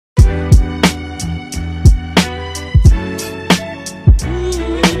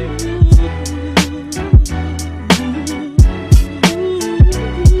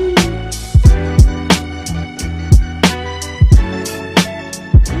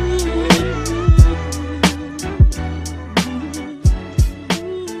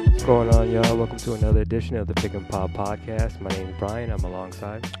going on, y'all? Welcome to another edition of the Pick and Pop Podcast. My name is Brian. I'm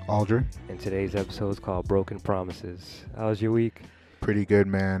alongside Aldrin. And today's episode is called Broken Promises. How was your week? Pretty good,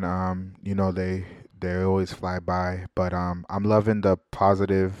 man. They always fly by, but I'm loving the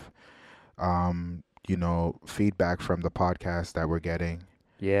positive feedback from the podcast that we're getting.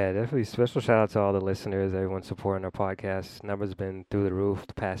 Yeah, definitely special shout out to all the listeners, everyone supporting our podcast. Numbers been through the roof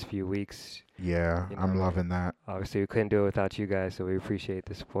the past few weeks. Yeah, I'm loving that. Obviously, we couldn't do it without you guys, so we appreciate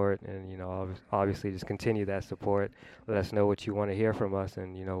the support. And, obviously just continue that support. Let us know what you want to hear from us,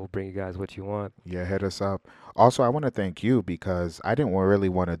 and, we'll bring you guys what you want. Yeah, hit us up. Also, I want to thank you because I didn't really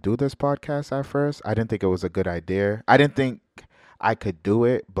want to do this podcast at first. I didn't think it was a good idea. I didn't think I could do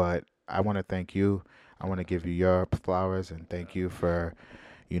it, but I want to thank you. I want to give you your flowers and thank you for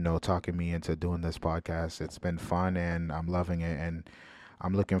talking me into doing this podcast. It's been fun and I'm loving it and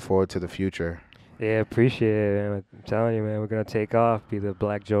I'm looking forward to the future. Yeah, appreciate it, man. I'm telling you, man, we're going to take off, be the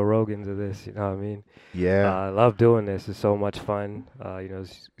Black Joe Rogans of this, you know what I mean? Yeah. I love doing this. It's so much fun.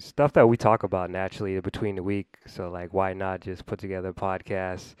 Stuff that we talk about naturally between the week. So, like, why not just put together a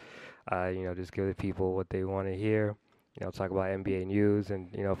podcast, just give the people what they want to hear. Talk about NBA news.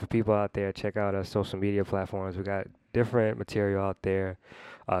 And, for people out there, check out our social media platforms. We got different material out there,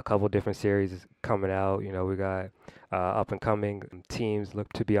 a couple different series coming out. We got up and coming teams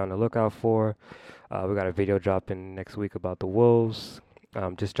look to be on the lookout for. We got a video dropping next week about the Wolves.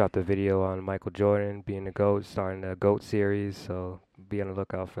 Just dropped a video on Michael Jordan being the GOAT, starting the GOAT series. So be on the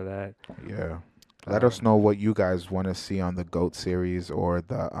lookout for that. Yeah. Let us know what you guys want to see on the GOAT series or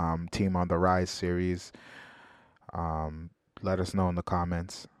the Team on the Rise series. Let us know in the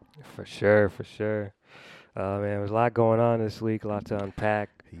comments. For sure. Man, there's a lot going on this week, a lot to unpack.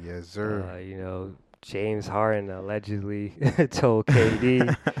 Yes, sir. James Harden allegedly told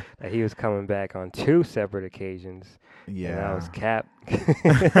KD that he was coming back on two separate occasions. Yeah. And that was Cap.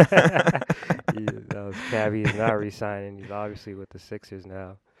 That was Cap. He's not re-signing. He's obviously with the Sixers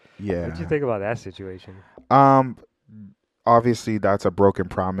now. Yeah. What did you think about that situation? Obviously that's a broken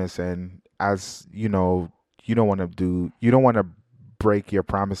promise, and as you don't want to break your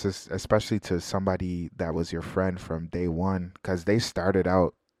promises, especially to somebody that was your friend from day one, because they started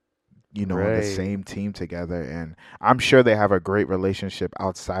out Right. on the same team together, and I'm sure they have a great relationship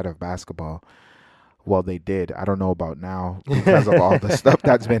outside of basketball. Well, they did. I don't know about now because of all the stuff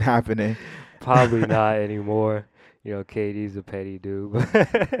that's been happening. Probably not anymore. KD's a petty dude.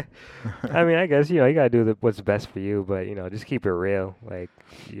 But I mean, I guess, you got to do what's best for you, but, just keep it real. Like,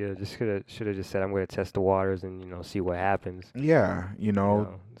 just should have just said, I'm going to test the waters and, see what happens. Yeah,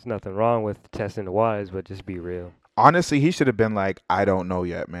 There's nothing wrong with testing the waters, but just be real. Honestly, he should have been like, I don't know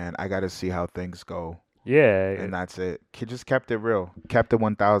yet, man. I got to see how things go. Yeah. And that's it. He just kept it real. Kept it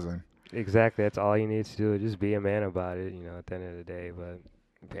 1,000. Exactly. That's all you need to do. Just be a man about it, at the end of the day. But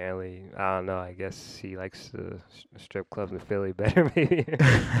apparently, I don't know. I guess he likes the strip clubs in Philly better, maybe.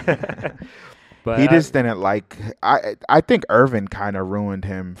 But he just didn't like. I think Irvin kind of ruined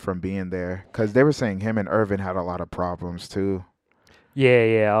him from being there because they were saying him and Irvin had a lot of problems too.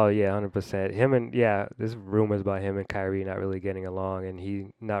 Yeah. Oh, yeah, 100%. There's rumors about him and Kyrie not really getting along, and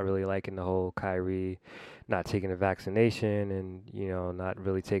he not really liking the whole Kyrie not taking the vaccination and, not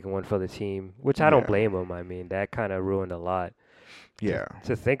really taking one for the team, which I don't blame him. I mean, that kind of ruined a lot. Yeah.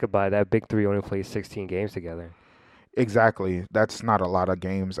 To think about it, that big three only played 16 games together. Exactly. That's not a lot of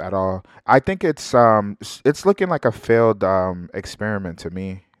games at all. I think it's looking like a failed experiment to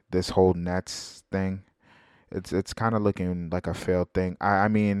me, this whole Nets thing. It's kind of looking like a failed thing. I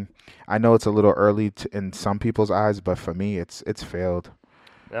mean, I know it's a little early in some people's eyes, but for me, it's failed.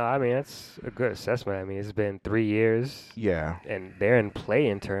 No, I mean, that's a good assessment. I mean, it's been 3 years. Yeah. And they're in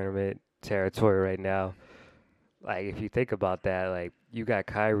play-in tournament territory right now. Like, if you think about that, like, you got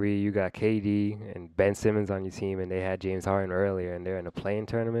Kyrie, you got KD, and Ben Simmons on your team, and they had James Harden earlier, and they're in a play-in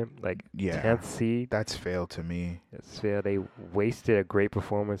tournament. Like, 10th seed. That's failed to me. That's failed. They wasted a great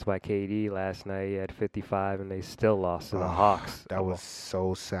performance by KD last night. He had 55, and they still lost to the Hawks. That was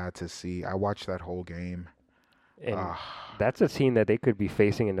so sad to see. I watched that whole game. And that's a team that they could be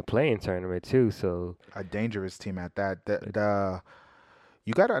facing in the play-in tournament, too. So a dangerous team at that.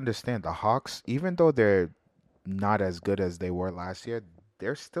 You got to understand, the Hawks, even though they're not as good as they were last year,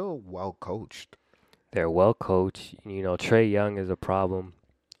 they're still well coached. They're well coached. Trae Young is a problem.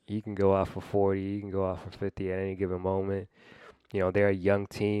 He can go off for 40. He can go off for 50 at any given moment. They're a young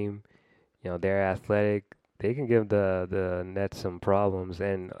team. They're athletic. They can give the Nets some problems.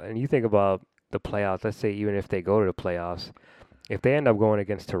 And you think about the playoffs. Let's say even if they go to the playoffs, if they end up going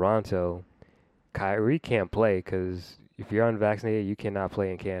against Toronto, Kyrie can't play because if you're unvaccinated, you cannot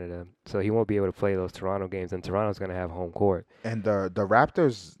play in Canada. So he won't be able to play those Toronto games, and Toronto's going to have home court. And the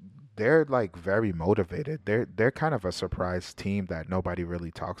Raptors they're like very motivated. They're kind of a surprise team that nobody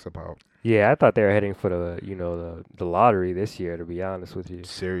really talks about. Yeah, I thought they were heading for the lottery this year, to be honest with you.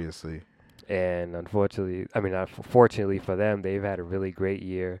 Seriously. And unfortunately, I mean, fortunately for them, they've had a really great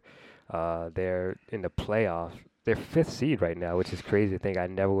year. They're in the playoffs. They're fifth seed right now, which is crazy to think. I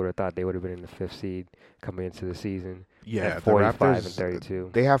never would have thought they would have been in the fifth seed coming into the season Yeah, at the 45 and Raptors,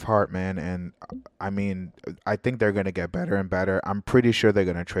 32. they have heart, man, and I mean, I think they're going to get better and better. I'm pretty sure they're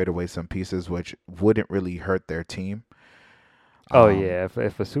going to trade away some pieces which wouldn't really hurt their team. Oh Um, yeah, if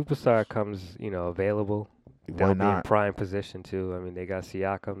a superstar comes, available, why they'll be in not? prime position too. I mean, they got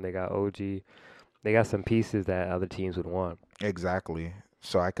Siakam, they got OG, they got some pieces that other teams would want. Exactly.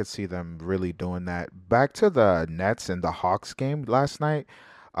 So I could see them really doing that. Back to the Nets and the Hawks game last night.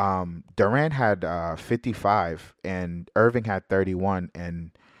 Durant had 55 and Irving had 31, and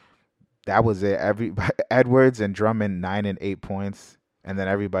that was it. Every Edwards and Drummond 9 and 8 points, and then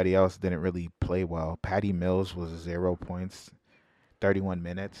everybody else didn't really play well. Patty Mills was 0 points, 31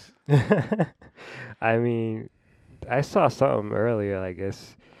 minutes. I mean, I saw something earlier. I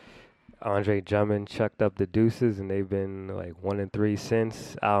guess Andre Drummond chucked up the deuces, and they've been like 1-3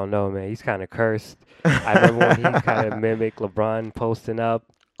 since. I don't know, man. He's kind of cursed. I remember when he kind of mimicked LeBron posting up.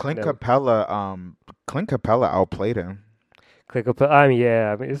 Clint No, Capella, Clint Capella outplayed him. click up. I mean,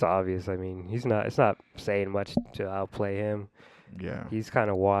 yeah. I mean, it's obvious. I mean, he's not. It's not saying much to outplay him. Yeah, He's kind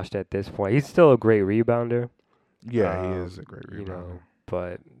of washed at this point. He's still a great rebounder. yeah, he is a great You rebounder. know,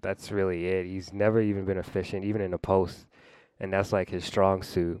 but that's really it. He's never even been efficient, even in the post, and that's like his strong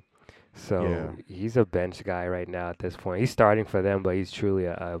suit. Yeah, So he's a bench guy right now at this point. He's starting for them, but he's truly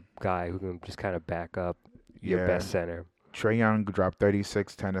a guy who can just kind of back up your yeah. best center. Trae Young dropped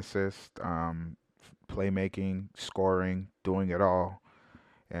 36, 10 assists, playmaking, scoring, doing it all.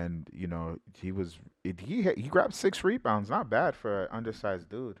 And he grabbed 6 rebounds. Not bad for an undersized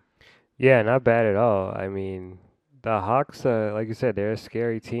dude. Yeah, not bad at all. I mean, the Hawks, like you said, they're a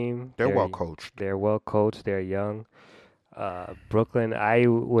scary team. They're well coached. They're well coached. They're young. Brooklyn, I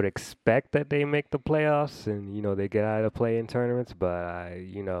would expect that they make the playoffs and they get out of the play-in tournaments, but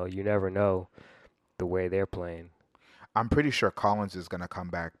you never know the way they're playing. I'm pretty sure Collins is gonna come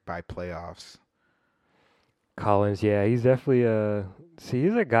back by playoffs. Collins, yeah, he's definitely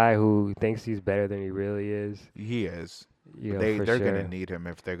he's a guy who thinks he's better than he really is, He is. for They're gonna sure. need him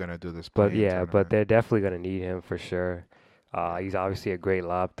if they're gonna do this But play-in yeah, but tournament. they're definitely gonna need him for sure. Yeah. He's obviously a great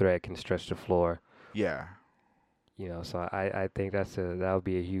lob threat, can stretch the floor. Yeah. So I think that would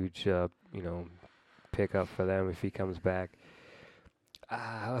be a huge pickup for them if he comes back.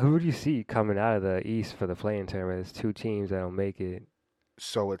 Who do you see coming out of the East for the play-in tournament? There's two teams that'll make it.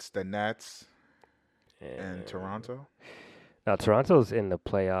 So it's the Nets and And Toronto. now Toronto's in the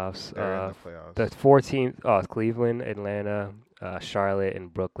playoffs. They're in the The playoffs. four teams: Cleveland, Atlanta, Charlotte,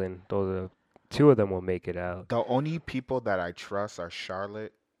 and Brooklyn. Those are two of them will make it out. The only people that I trust are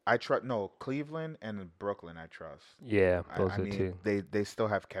Charlotte. I trust no Cleveland and Brooklyn. I trust. Yeah, I those are mean, two. they still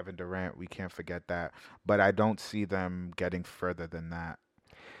have Kevin Durant. We can't forget that. But I don't see them getting further than that.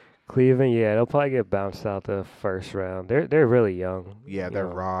 Cleveland, yeah, they'll probably get bounced out the first round. They're really young, Yeah, you they're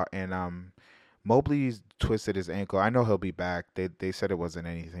know. raw. And Mobley's twisted his ankle. I know he'll be back. They said it wasn't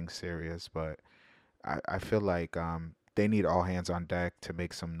anything serious, but I feel like they need all hands on deck to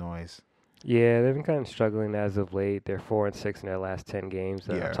make some noise. Yeah, they've been kind of struggling as of late. They're 4-6 in their last 10 games.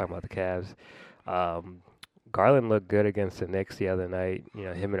 I'm Yeah. talking about the Cavs. Um, Garland looked good against the Knicks the other night.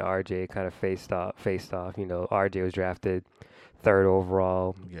 Him and RJ kind of faced off. Faced off. RJ was drafted third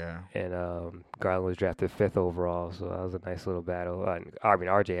overall, Yeah. and Garland was drafted fifth overall. So that was a nice little battle. I mean,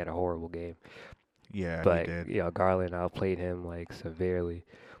 RJ had a horrible game, Yeah, he but did. Garland outplayed him like severely.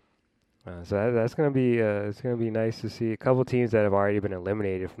 So that's gonna be it's gonna be nice to see a couple teams that have already been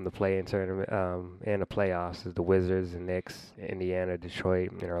eliminated from the play-in tournament and the playoffs is the Wizards and Knicks, Indiana,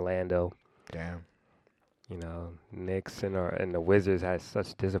 Detroit, and Orlando. Damn. Knicks and the Wizards had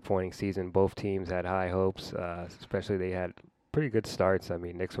such a disappointing season. Both teams had high hopes, especially they had pretty good starts. I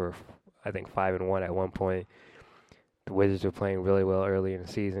mean, Knicks were I think 5-1 at one point. The Wizards were playing really well early in the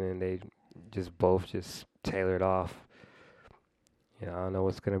season, and they both tailored off. I don't know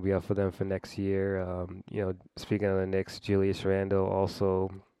what's going to be up for them for next year. Speaking of the Knicks, Julius Randle also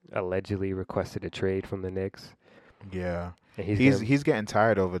allegedly requested a trade from the Knicks, Yeah. and He's getting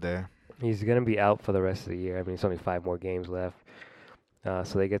tired over there. he's gonna be out for the rest of the year. I mean, it's only 5 more games left, so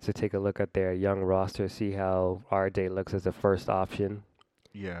they get to take a look at their young roster, see how RJ looks as a first option.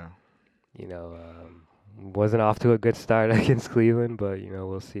 Yeah. You know, wasn't off to a good start against Cleveland, but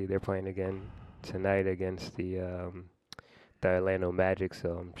we'll see. They're playing again tonight against the Orlando Magic,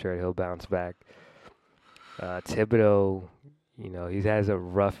 so I'm sure he'll bounce back. Thibodeau, he has a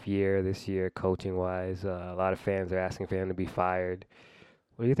rough year this year, coaching wise. A lot of fans are asking for him to be fired.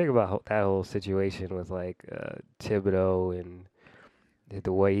 What do you think about that whole situation with like Thibodeau and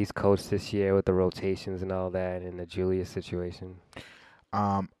the way he's coached this year with the rotations and all that, and the Julius situation?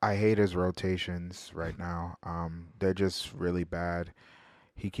 I hate his rotations right now. They're just really bad.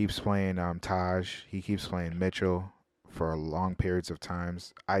 He keeps playing Taj. He keeps playing Mitchell for long periods of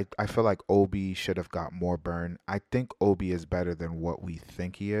times. I feel like Obi should have got more burn. I think Obi is better than what we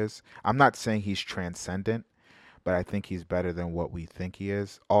think he is. I'm not saying he's transcendent, but I think he's better than what we think he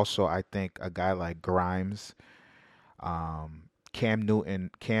is. Also, I think a guy like Grimes, Cam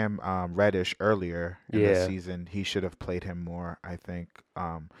Newton, Cam Reddish earlier in the Yeah, season, he should have played him more. I think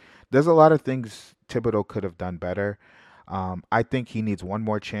there's a lot of things Thibodeau could have done better. I think he needs one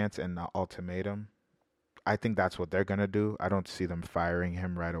more chance and an ultimatum. I think that's what they're gonna do. I don't see them firing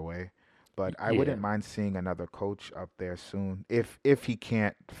him right away. But I yeah, wouldn't mind seeing another coach up there soon if he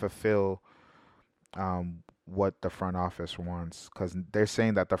can't fulfill what the front office wants, because they're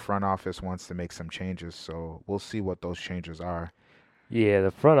saying that the front office wants to make some changes. So we'll see what those changes are. yeah.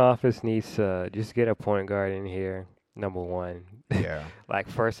 The front office needs to just get a point guard in here. Number one, Yeah, like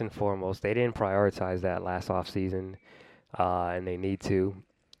first and foremost, they didn't prioritize that last off season, and they need to.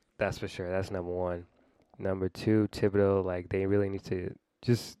 That's for sure. That's number one. Number two, Thibodeau, like they really need to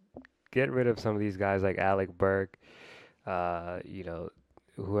just get rid of some of these guys like Alec Burke, you know,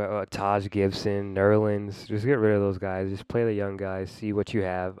 Taj Gibson, Nerlens. Just get rid of those guys. Just play the young guys. See what you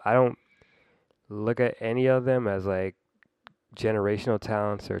have. I don't look at any of them as like generational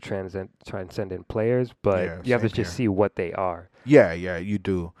talents or transcendent players, but yeah, you have to same just here. see what they are. Yeah, yeah, you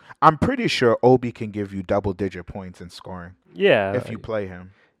do. I'm pretty sure Obi can give you double digit points in scoring Yeah, if you play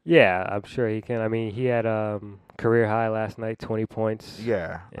him. yeah, I'm sure he can. I mean, he had career high last night, 20 points,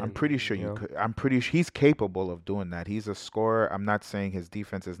 Yeah, I'm and pretty sure you you know, could. I'm pretty sure he's capable of doing that. He's a scorer. I'm not saying his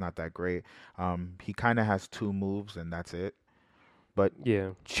defense is not that great. He kind of has two moves and that's it. But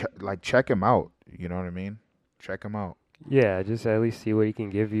yeah. check him out. You know what I mean? Check him out. Yeah, just at least see what he can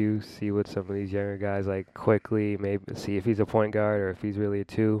give you. See what some of these younger guys like quickly. Maybe see if he's a point guard or if he's really a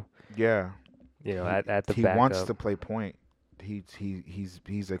two. Yeah, he At the he wants backup. to play point.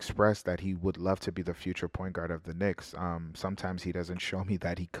 He's expressed that he would love to be the future point guard of the Knicks. Sometimes he doesn't show me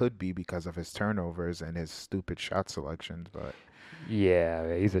that he could be because of his turnovers and his stupid shot selections. But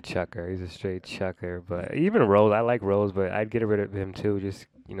Yeah, he's a chucker. He's a straight chucker. But even Rose, I like Rose, but I'd get rid of him too. Just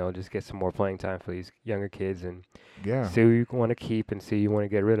just get some more playing time for these younger kids and yeah, see who you want to keep and see who you want to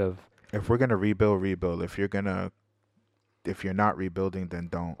get rid of. if we're gonna rebuild, rebuild. If you're not rebuilding, then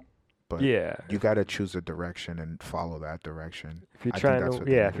don't. But Yeah, you got to choose a direction and follow that direction. if you're I think trying that's to, what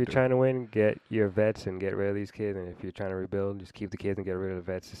they yeah, need if to you're do. trying to win, get your vets and get rid of these kids. And if you're trying to rebuild, just keep the kids and get rid of the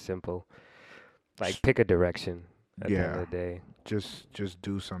vets. It's simple. Like pick a direction at the end Yeah, of the day. just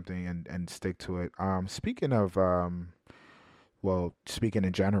do something and stick to it. Speaking of well, speaking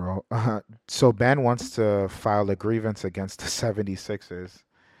in general, so Ben wants to file a grievance against the 76ers.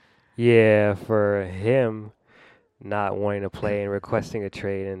 Yeah, for him not wanting to play and requesting a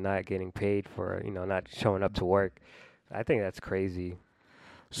trade and not getting paid for, not showing up to work. I think that's crazy.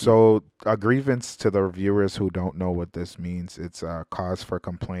 Y- So, a grievance to the viewers who don't know what this means, it's a cause for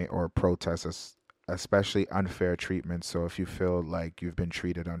complaint or protest, especially unfair treatment. So, if you feel like you've been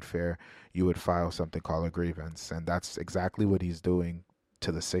treated unfair, you would file something called a grievance. And that's exactly what he's doing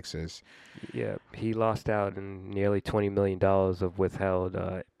to the Sixers. Yeah, he lost out in nearly $20 million of withheld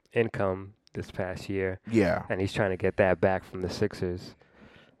income this past year, Yeah. and he's trying to get that back from the Sixers.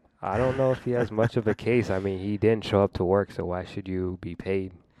 I don't know if he has much of a case. I mean, he didn't show up to work, so why should you be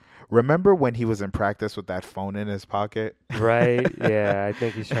paid? Remember when he was in practice with that phone in his pocket? Right? Yeah, I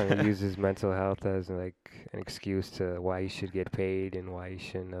think he's trying to use his mental health as like an excuse to why he should get paid and why he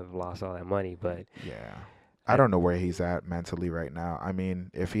shouldn't have lost all that money. But Yeah. I I, don't know where he's at mentally right now. I mean,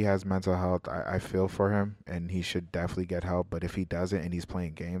 if he has mental health, I feel for him and he should definitely get help. But if he doesn't and he's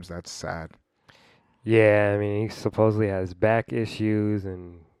playing games, that's sad. yeah, I mean, he supposedly has back issues,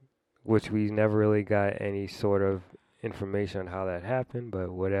 and which we never really got any sort of information on how that happened,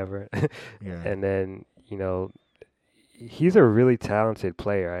 but whatever. Yeah. And then, he's a really talented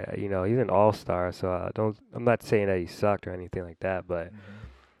player. He's an all-star, so I'm not saying that he sucked or anything like that, but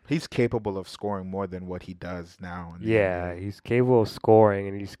He's capable of scoring more than what he does now in the yeah, NBA. he's capable of scoring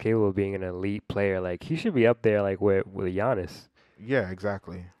and he's capable of being an elite player. Like he should be up there like with Giannis. Yeah,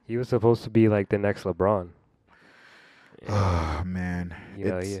 exactly. He was supposed to be like the next LeBron. And Oh man,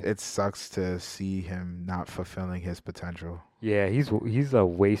 yeah. it sucks to see him not fulfilling his potential. Yeah, he's a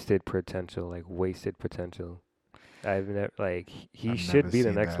wasted potential, like wasted potential. I've never like he I've should never be the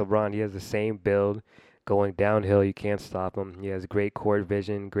seen next that. LeBron. He has the same build, Going downhill, you can't stop him. He has great court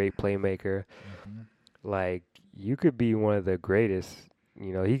vision, great playmaker. Hmm. Like you could be one of the greatest.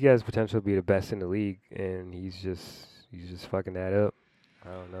 He has potential to be the best in the league, and he's just fucking that up. I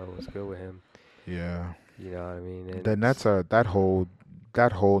don't know what's good with him. Yeah. You know what I mean? The Nets are that whole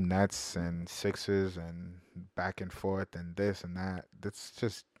Nets and Sixers and back and forth and this and that. That's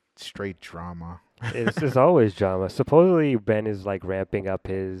just straight drama. It's just always drama. Supposedly Ben is like ramping up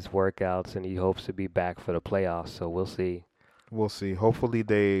his workouts, and he hopes to be back for the playoffs. So we'll see. We'll see. Hopefully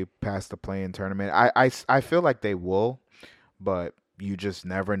they pass the play-in tournament. I feel like they will, but you just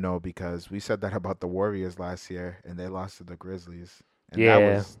never know because we said that about the Warriors last year and they lost to the Grizzlies. And that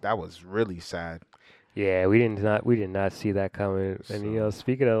Yeah, was that was really sad. yeah, we did not see that coming. And So,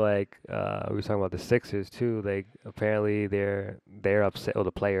 speaking of like, we were talking about the Sixers too. Like apparently they're upset. Or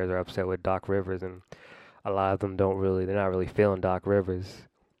the players are upset with Doc Rivers, and a lot of them they're not really feeling Doc Rivers.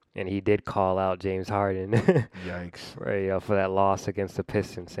 And he did call out James Harden, yikes. right, for that loss against the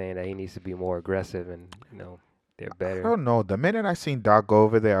Pistons, saying that he needs to be more aggressive, and they're I better. don't know. The minute I seen Doc go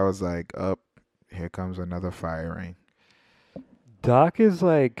over there, I was like, "Up, here comes another firing." Doc is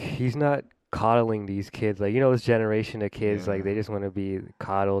like he's not coddling these kids. Like this generation of kids, like Yeah. they just want to be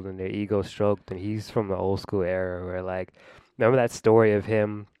coddled and their ego stroked. And he's from the old school era where like, remember that story of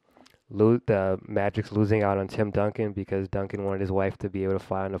him, the Magic's losing out on Tim Duncan because Duncan wanted his wife to be able to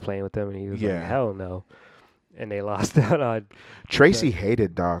fly on the plane with him, and he was like, Yeah. hell no, and they lost out on. Tracy The,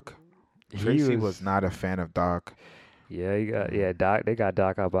 hated Doc. he Tracy was. was not a fan of Doc. Doc. They got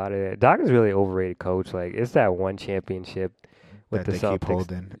Doc up out of there. Doc is really overrated coach. Like it's that one championship with That the they keep Celtics.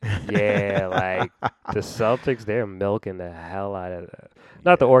 holding. Yeah, like the Celtics, they're milking the hell out of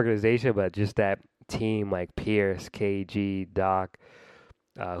not the organization, but just that team like Pierce, KG, Doc.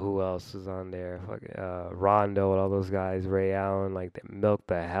 Who else is on there? Fucking Rondo and all those guys. Ray Allen, like they milked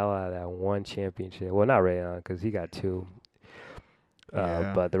the hell out of that one championship. Well, not Ray Allen because he got two.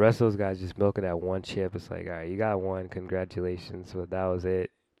 Yeah, But the rest of those guys just milking that one chip. It's like, all right, you got one, congratulations, but that was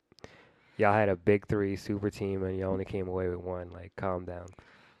it. Y'all had a big three super team, and you only came away with one. Like, calm down.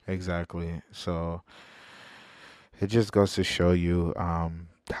 exactly. So it just goes to show you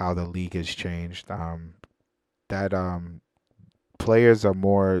how the league has changed. That players are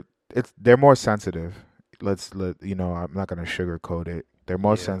more they're more sensitive. I'm not gonna sugarcoat it. They're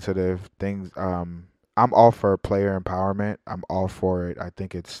more Yeah. sensitive. Things I'm all for player empowerment. I'm all for it. I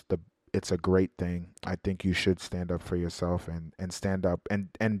think it's a great thing. I think you should stand up for yourself and stand up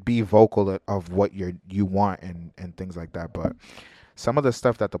and be vocal of what you want and things like that. But some of the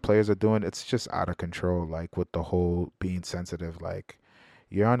stuff that the players are doing, it's just out of control. Like with the whole being sensitive, like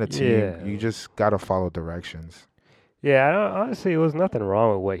you're on a team, Yeah. you just gotta follow directions. Yeah, honestly, it was nothing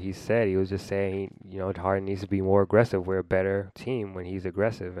wrong with what he said. He was just saying, Harden needs to be more aggressive. We're a better team when he's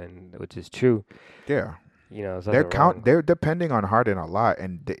aggressive, and which is true. Yeah. There's nothing wrong. They're depending on Harden a lot,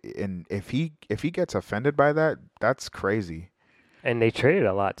 and if he gets offended by that, that's crazy. And they traded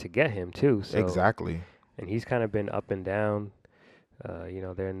a lot to get him too. So, Exactly. and he's kind of been up and down.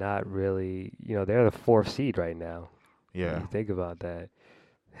 They're not really, they're the fourth seed right now. Yeah. You think about that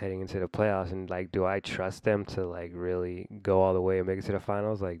heading into the playoffs, and like, do I trust them to like really go all the way and make it to the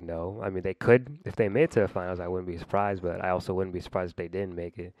finals? Like, no. I mean, they could if they made it to the finals. I wouldn't be surprised, but I also wouldn't be surprised if they didn't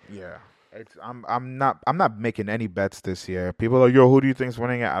make it. Yeah. I'm not making any bets this year. People are like, yo, who do you think's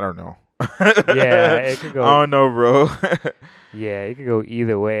winning it? I don't know. Yeah, it could I go. don't know, bro. Yeah, it could go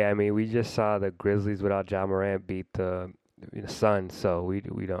either way. I mean, we just saw the Grizzlies without Ja Morant beat the Suns, so we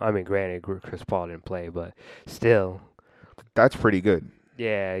don't. I mean, granted, Chris Paul didn't play, but still, That's pretty good.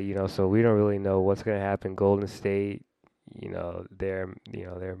 yeah, so we don't really know what's gonna happen. Golden State, they're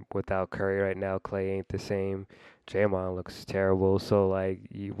without Curry right now. Clay ain't the same. Draymond looks terrible. So like,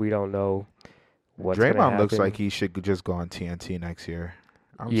 we don't know what's gonna Draymond looks like happen. he should just go on TNT next year.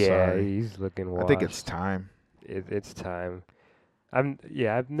 I'm Yeah, sorry. he's looking I think it's washed. time. It's time.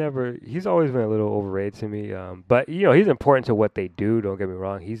 I've never. He's always been a little overrated to me. But he's important to what they do. Don't get me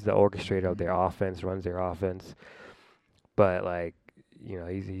wrong. He's the orchestrator of their offense, runs their offense. But like,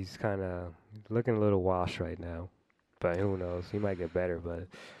 he's kind of looking a little washed right now. But who knows? He might get better. But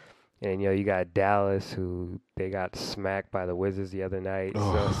and you got Dallas, who they got smacked by the Wizards the other night.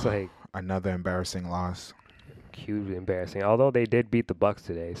 So it's Oh, like another embarrassing loss. hugely embarrassing. Although they did beat the Bucks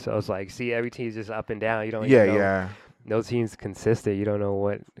today, so it's like, see, every team's just up and down. You don't Yeah, even know. yeah. No team's consistent. You don't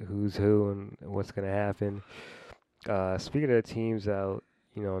know who's who and what's gonna happen. Speaking of the teams out,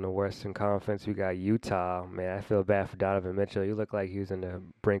 in the Western Conference, we got Utah. Man, I feel bad for Donovan Mitchell. You look like he was on the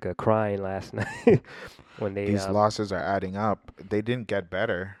brink of crying last night when These losses are adding up. They didn't get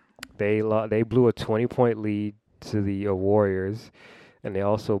better. they blew a 20-point lead to the Warriors. and they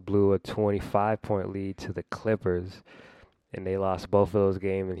also blew a 25-point lead to the Clippers, and they lost both of those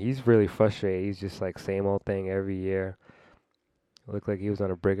games. And he's really frustrated. He's just like same old thing every year. Looked like he was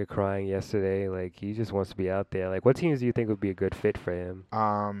on a brink of crying yesterday. Like he just wants to be out there. Like what teams do you think would be a good fit for him?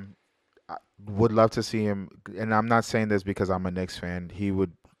 Um, I would love to see him, and I'm not saying this because I'm a Knicks fan.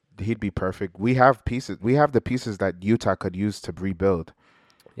 He'd be perfect. We have pieces. We have the pieces that Utah could use to rebuild.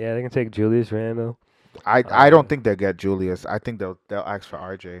 Yeah, they can take Julius Randle. I don't think they'll get Julius. I think they'll ask for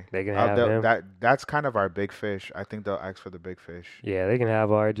RJ. They can have him. That's kind of our big fish. I think they'll ask for the big fish. Yeah, they can have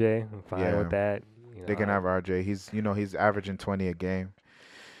RJ. I'm fine Yeah, with that. they can have RJ. He's averaging 20 a game.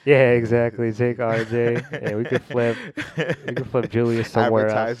 Yeah, exactly. Take RJ, and we could flip Julius somewhere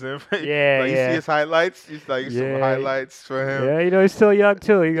Advertise else. him. Yeah, Like, you see yeah, his highlights. He's like some yeah, highlights for him. yeah. He's still young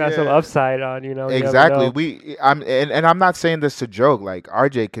too. He got some Yeah. upside on. You never Exactly. know. And I'm not saying this to joke. Like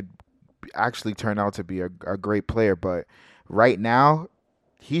RJ could actually turn out to be a great player, but right now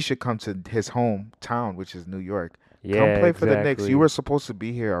he should come to his hometown, which is New York. Yeah, Come play for the Knicks. exactly. You were supposed to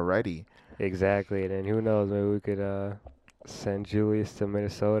be here already. Exactly. And then who knows? Maybe we could send Julius to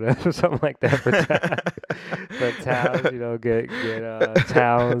Minnesota or something like that for Towns. Get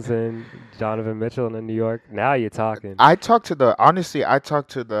Towns and Donovan Mitchell in New York. Now you're talking. I talked to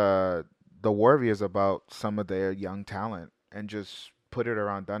the Warriors about some of their young talent and just put it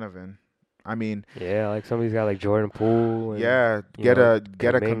around Donovan. I mean, Yeah, like somebody's got like Jordan Poole and yeah, you get know a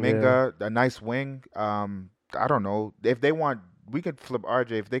Kaminga. Kaminga, a nice wing. I don't know if they want. We could flip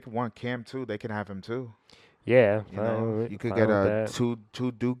RJ. If they could want Cam too, they can have him too. Yeah, You know, you could fine get with a that.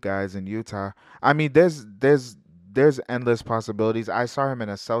 two Duke guys in Utah. I mean, there's endless possibilities. I saw him in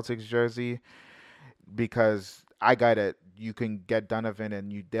a Celtics jersey because I got it. You can get Donovan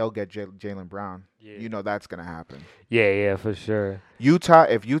and they'll get Jalen Brown. Yeah. You know that's gonna happen. Yeah, for sure.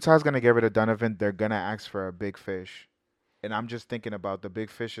 If Utah's gonna get rid of Donovan, they're gonna ask for a big fish. And I'm just thinking about the big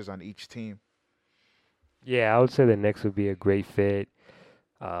fishes on each team. Yeah, I would say the Knicks would be a great fit.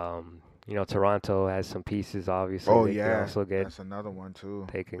 Toronto has some pieces. Obviously, Oh they could yeah, also get. that's another one too.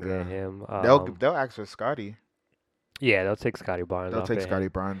 They can Yeah, get him. they'll ask for Scotty. Yeah, they'll take Scotty Barnes They'll off take their Scotty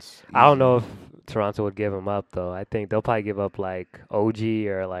hand. Barnes I don't easy. know if Toronto would give him up though. I think they'll probably give up like OG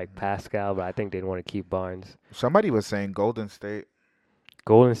or like Pascal, but I think they'd want to keep Barnes. Somebody was saying Golden State.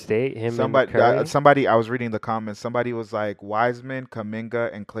 Golden State, him and Curry. Somebody. I was reading the comments. Somebody was like Wiseman,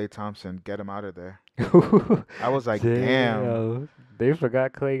 Kaminga, and Klay Thompson. Get him out of there. I was like, damn. Damn. They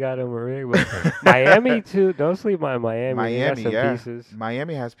forgot Clay got him a ring, but Miami too. Don't sleep on Miami. They got Miami, some yeah. pieces.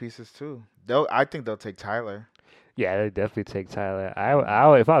 Miami has pieces too. I think they'll take Tyler. Yeah, they definitely take Tyler.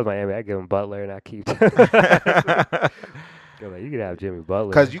 If I was Miami, I'd give him Butler and I keep. Like, you could have Jimmy Because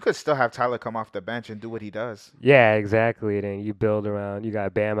Butler. you could still have Tyler come off the bench and do what he does. Yeah, exactly. And then you build around. You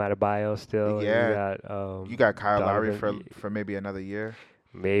got Bam Adebayo still. And Yeah. you got You got Kyle Lowry Donovan. for maybe another year.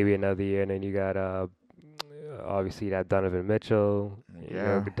 Maybe another year, and then you got obviously that Donovan Mitchell.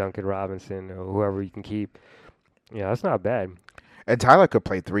 Yeah. Duncan Robinson or whoever you can keep. Yeah, that's not bad. And Tyler could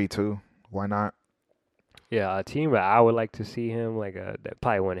play 3 too. Why not? Yeah, a team that I would like to see him that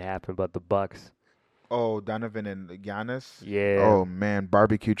probably wouldn't happen, but the Bucks. Oh, Donovan and Giannis. Yeah. Oh man,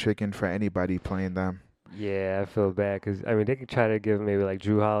 barbecue chicken for anybody playing them. Yeah, I feel bad because I mean they could try to give maybe like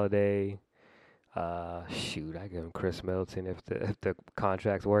Drew Holiday. I give him Chris Middleton if the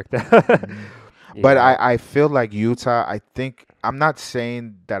contracts worked out. Mhm. But Yeah, I feel like Utah. I think I'm not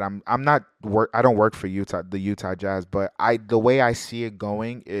saying that I'm not work. I don't work for the Utah Jazz. But the way I see it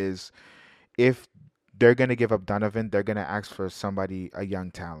going is if they're gonna give up Donovan, they're gonna ask for a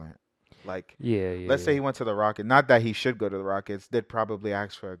young talent. Like let's say yeah. he went to the Rockets. Not that he should go to the Rockets. They'd probably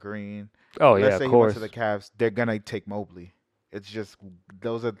ask for a Green. Oh yeah, Let's of say he went to course. the Cavs. They're gonna take Mobley. It's just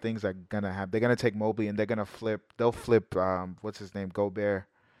those are the things that are gonna happen. They're gonna take Mobley and they're gonna flip. They'll flip. What's his name? Gobert.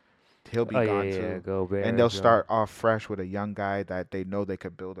 He'll be Oh gone yeah, too. Gobert And they'll is start off fresh with a young guy that they know they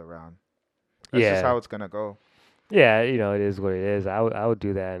could build around. That's just yeah, how it's gonna go. yeah. It is what it is. I would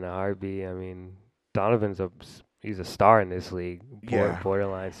do that in a heartbeat. I mean, he's a star in this league, Yeah,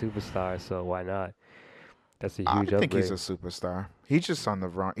 borderline superstar. So why not? That's a I huge think he's a upgrade. superstar. He's just on the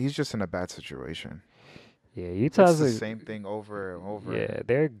wrong. He's just in a bad situation. Yeah, It's Utah's the a same thing over and over. yeah,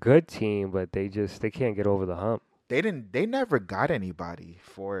 they're a good team, but they can't get over the hump. They never got anybody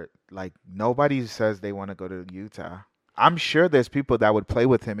for it. Like nobody says they want to go to Utah. I'm sure there's people that would play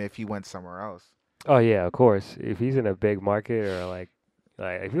with him if he went somewhere else. Oh yeah, of course. If he's in a big market or like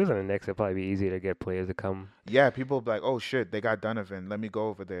if he was in the Knicks, it'd probably be easy to get players to come. Yeah, people be like, "Oh shit, they got Donovan. Let me go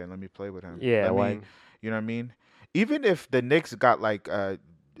over there and let me play with him. Yeah, Let me, why? you know what I mean? Even if the Knicks got like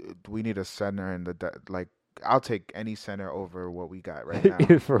we need a center in like I'll take any center over what we got right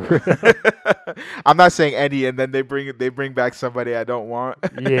now. For real. I'm not saying any, and then they bring back somebody I don't want.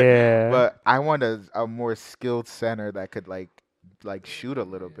 Yeah. But I want a more skilled center that could like shoot a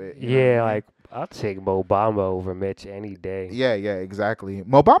little bit. You know what I Yeah, mean? like I'll take Mo Bamba over Mitch any day. Yeah, yeah, exactly.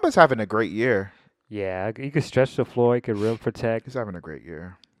 Mobama's having a great year. Yeah, he could stretch the floor, he could rim protect, He's having a great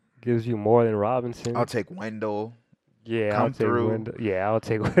year. gives you more than I'll Robinson. take Wendell. Yeah, I'll Come take through. Wendell. Yeah, I'll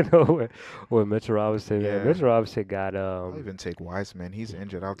take Wendell with Mitchell Robinson. Man, Yeah. Mitchell Robinson got I'll even take Wiseman. He's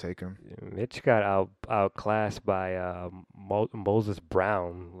injured. I'll take him. Mitch got outclassed by Moses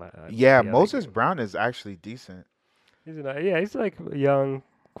Brown Yeah, the other Moses game. Brown is actually decent. He's like a young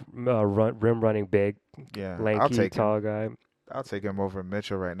rim running big, Yeah, I'll lanky, take him. tall guy. I'll take him over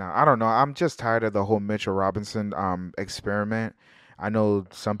Mitchell right now. I don't know. I'm just tired of the whole Mitchell Robinson experiment. I know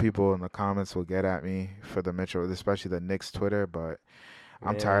some people in the comments will get at me for the Mitchell, especially the Knicks Twitter, but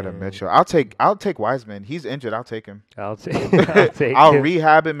I'm tired of Man, Mitchell. I'll take Wiseman. He's injured. I'll take him. I'll take I'll take I'll him.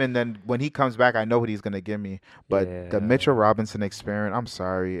 rehab him, and then when he comes back, I know what he's gonna give me. But the Yeah. Mitchell Robinson experiment, I'm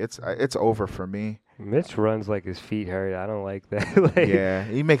sorry, it's over for me. Mitch runs like his feet hurt. I don't like that. Like Yeah,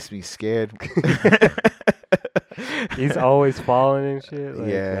 he makes me scared. he's always falling and shit. Like,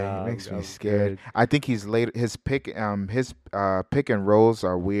 Yeah, he nah, makes me I'm scared. good. I think he's late. His pick and rolls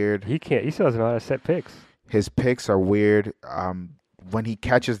are weird. He can't. He still doesn't know how to set picks. His picks are weird. When he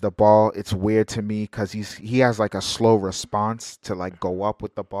catches the ball, it's weird to me because he has like a slow response to like go up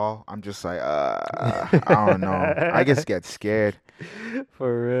with the ball. I'm just like, I don't know. I just get scared.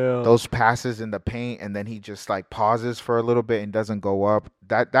 For real. Those passes in the paint, and then he just like pauses for a little bit and doesn't go up.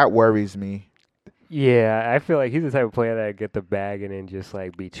 That worries me. Yeah, I feel like he's the type of player that get the bag and then just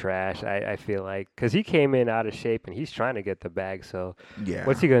like be trash. I feel like because he came in out of shape and he's trying to get the bag. So Yeah.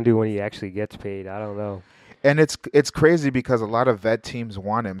 what's he gonna do when he actually gets paid? I don't know. And it's crazy because a lot of vet teams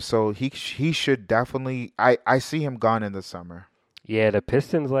want him, so he should definitely. I see him gone in the summer. Yeah, the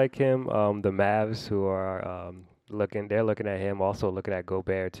Pistons like him. The Mavs who are they're looking at him. Also looking at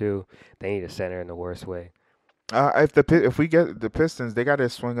Gobert too. They need a center in the worst way. If we get the Pistons, they got to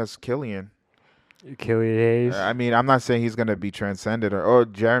swing us Killian. Killian Hayes. I mean, I'm not saying he's gonna be transcended or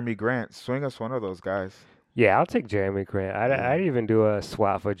Jeremy Grant. Swing us one of those guys. Yeah, I'll take Jeremy Grant. Yeah, I'd even do a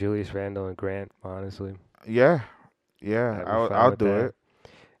swap for Julius Randle and Grant. Honestly, yeah, yeah. I'd be I'll fine I'll with do that. it.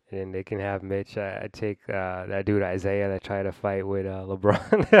 And then they can have Mitch. I'd take that dude Isaiah that tried to fight with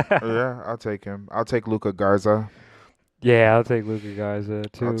LeBron. Yeah, I'll take him. I'll take Luca Garza. Yeah, I'll take Luka Garza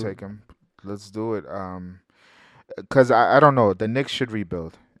I'll too. take him. Let's do it. Cause I don't know. The Knicks should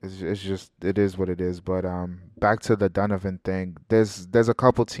rebuild. It's just it is what it is. But back to the Donovan thing. There's a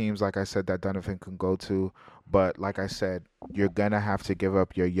couple teams like I said that Donovan can go to, but like I said, you're gonna have to give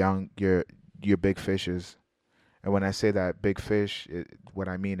up your big fishes. And when I say that big fish, what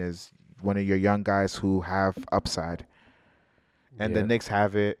I mean is one of your young guys who have upside. And the Yeah, Knicks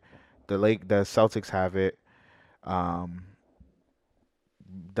have it. The Celtics have it. Um,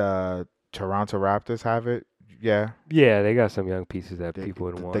 the Toronto Raptors have it. Yeah. yeah, they got some young pieces that The, people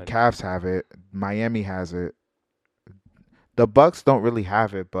would the want. Cavs have it. Miami has it. The Bucks don't really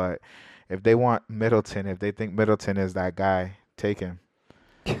have it, but if they want Middleton, if they think Middleton is that guy, take him.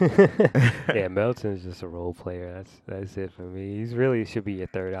 Yeah, Melton's just a role player. That's it for me. He's really should be your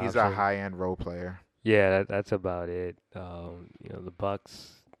third He's a option. high-end role player. Yeah, that's about it. The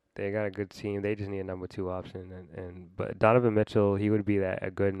Bucks, they got a good team. They just need a number two option, but Donovan Mitchell, he would be that a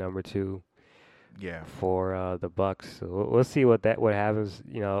good number two Yeah. for the Bucks. So we'll see what happens.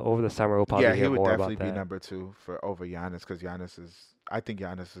 Over the summer we'll Yeah, probably he hear would more definitely about be that. number two for over Giannis because I think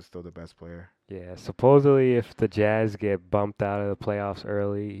Giannis is still the best player. Yeah, supposedly if the Jazz get bumped out of the playoffs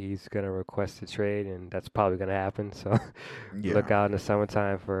early, he's gonna request a trade, and that's probably gonna happen. So Yeah, look out in the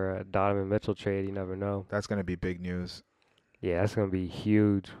summertime for a Donovan Mitchell trade. You never know. that's gonna be big news. Yeah, that's gonna be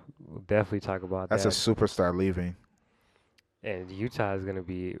huge. We'll definitely talk about That's a that. superstar leaving. And Utah is gonna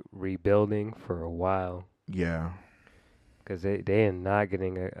be rebuilding for a while Yeah, because they are not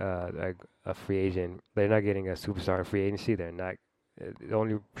getting a free agent. They're not getting a superstar in free agency. They're not. The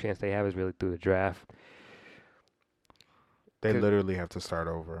only chance they have is really through the draft. they literally have to start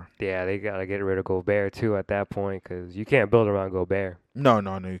over. Yeah, they gotta get rid of Gobert too at that point because you can't build around Gobert. No,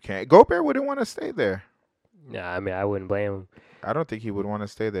 no, no, you can't. Gobert wouldn't want to stay there. Yeah, I mean I wouldn't blame him. I don't think he would want to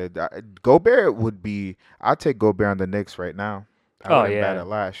stay there. Gobert would be. I'd take Gobert on the Knicks right now. I Oh wouldn't bat yeah, a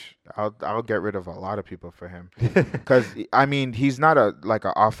lash. I'll get rid of a lot of people for him. Because I mean, he's not an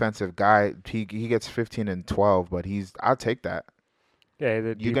offensive guy. He gets 15 and 12, but I'll take that. yeah, he's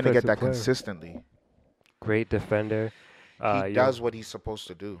a You're gonna get defensive that player. consistently. Great defender. He You does what he's supposed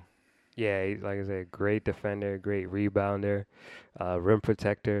to do. yeah, he's, like I said, great defender, great rebounder, rim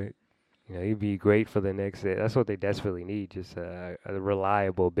protector. He'd be great for the Knicks. That's what they desperately need, just a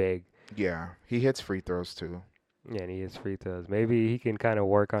reliable big. Yeah, he hits free throws too. Yeah, and he hits free throws. Maybe he can kind of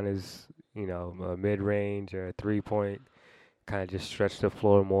work on his, mid-range or three-point, kind of just stretch the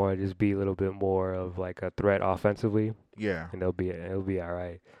floor more, just be a little bit more of like a threat offensively, Yeah. and it'll be all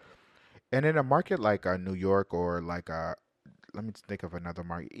right. And in a market like New York or like let me think of another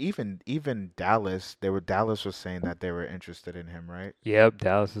market. Even Dallas, Dallas was saying that they were interested in him, right? Yep,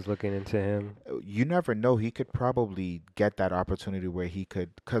 Dallas is looking into him. You never know. He could probably get that opportunity where he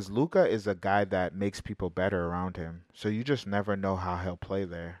could, because Luca is a guy that makes people better around him. So you just never know how he'll play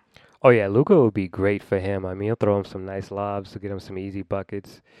there. Oh yeah, Luca would be great for him. I mean, he'll throw him some nice lobs to get him some easy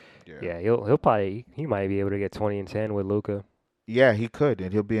buckets. Yeah. Yeah, he'll probably he might be able to get 20 and 10 with Luca. Yeah, he could,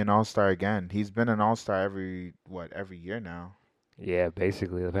 and he'll be an all-star again. He's been an all-star every year now. Yeah,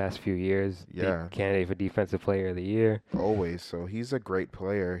 basically the past few years, Yeah, candidate for defensive player of the year. always. So he's a great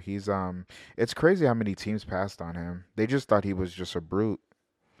player. It's crazy how many teams passed on him. They just thought he was just a brute.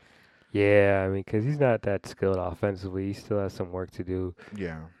 Yeah, I mean, because he's not that skilled offensively. He still has some work to do.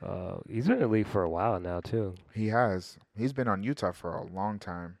 Yeah, He's been in the league for a while now too. he has. He's been on Utah for a long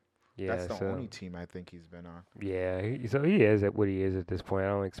time. That's Yeah, the so only team I think he's been on. yeah, so he is at what he is at this point. I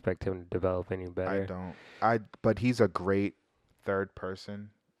don't expect him to develop any I better. don't. But he's a great third person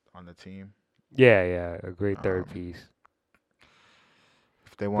on the team. Yeah, yeah, a great third Um, piece.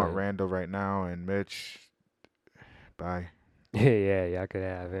 if they want But Randall right now and Mitch, bye. yeah, I could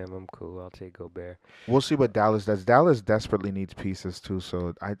have him. I'm cool. I'll take Gobert. We'll see what Dallas does. Dallas desperately needs pieces too,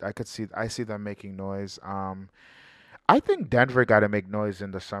 so I see them making noise. I think Denver got to make noise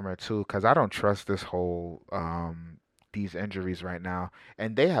in the summer too, because I don't trust this whole these injuries right now.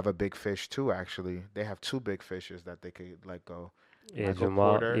 And they have a big fish too. Actually, they have two big fishes that they could let go: Yeah, Michael Jamal.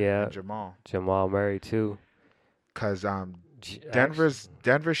 Porter Yeah, and Jamal. Jamal Murray too. Because Actually,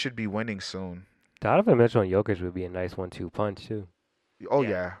 Denver should be winning soon. Donovan Mitchell and Jokic would be a nice 1-2 punch too. Oh Yeah,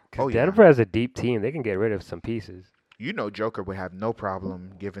 yeah, because oh yeah. Denver has a deep team. They can get rid of some pieces. You know Joker would have no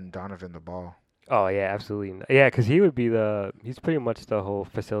problem giving Donovan the ball. Oh yeah, absolutely. Yeah, because he would be he's pretty much the whole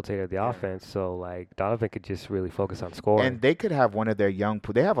facilitator of the Yeah. offense. So like Donovan could just really focus on scoring. And they could have one of their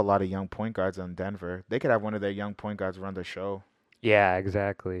they have a lot of young point guards in Denver. They could have one of their young point guards run the show. Yeah,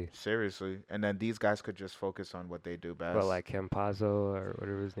 exactly. Seriously. And then these guys could just focus on what they do But best. like Campazzo or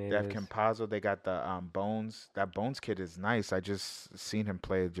whatever his They name have is. Campazzo. They got the Bones. That Bones kid is nice. I just seen him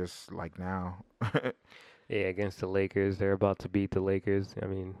play just like now. Yeah, against the Lakers, they're about to beat the Lakers. I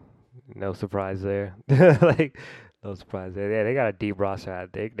mean, no surprise there. Like, no surprise there. Yeah, they got a deep roster.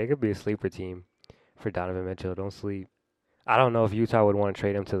 They could be a sleeper team for Donovan Mitchell. Don't sleep. I don't know if Utah would want to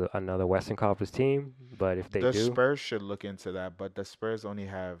trade him to another Western Conference team, but if they The do, Spurs should look into that, but the Spurs only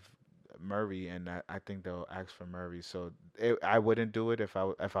have Murray, and I think they'll ask for Murray. So I wouldn't do it if I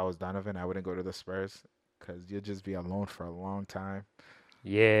was Donovan. I wouldn't go to the Spurs because you'll just be alone for a long time.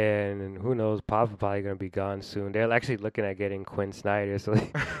 yeah, and then who knows? Pop's probably gonna be gone soon. They're actually looking at getting Quinn Snyder, so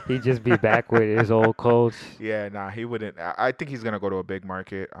he'd just be back with his old coach. Yeah, nah, he wouldn't. I think he's gonna go to a big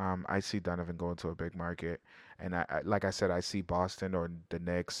market. I see Donovan going to a big market, and like I said, I see Boston or the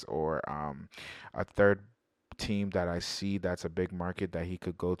Knicks or a third team that I see that's a big market that he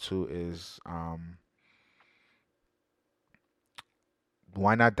could go to is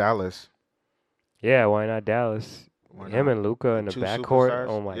why not Dallas? Yeah, why not Dallas? Why Him not? and Luca in the Two backcourt. superstars?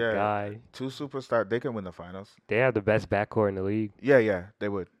 Oh my Yeah, God, two superstars. They can win the finals. they have the best backcourt in the league, Yeah, yeah, they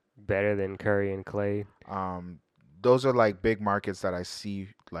would. better than Curry and Clay. Um, those are like big markets that I see.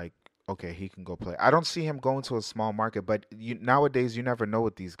 Like, okay, he can go play. I don't see him going to a small market, but nowadays you never know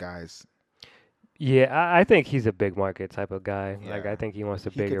with these guys. Yeah, I think he's a big market type of guy. Like I Yeah, think he wants a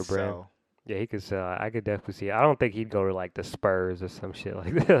he bigger could brand. sell. Yeah, he could sell. I could definitely see. I don't think he'd go to like the Spurs or some shit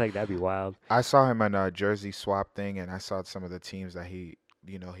like that. Like that'd be wild. I saw him in a jersey swap thing, and I saw some of the teams that he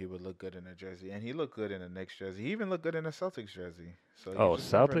would look good in a jersey, and he looked good in a Knicks jersey. He even looked good in a Celtics jersey. So you Oh,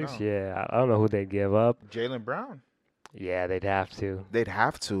 just never Celtics. know. Yeah, I don't know who they'd give up. Jalen Brown, Yeah, they'd have to. they'd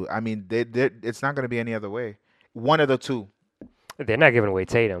have to. I mean, it's not going to be any other way. One of the two. They're not giving away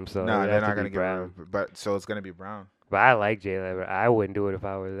Tatum, so it No, would they're have to not going be to give Brown. her. But so it's going to be Brown. But I like Jalen. But I wouldn't do it if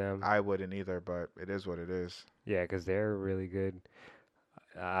I were them. I wouldn't either, but it is what it is. Yeah, because they're really good.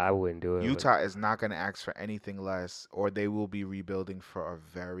 I wouldn't do it. Utah is not going to ask for anything less, or they will be rebuilding for a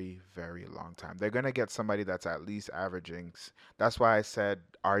very, very long time. They're going to get somebody that's at least averaging. That's why I said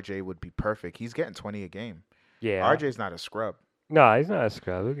RJ would be perfect. He's getting 20 a game. Yeah. RJ's not a scrub. No, he's not a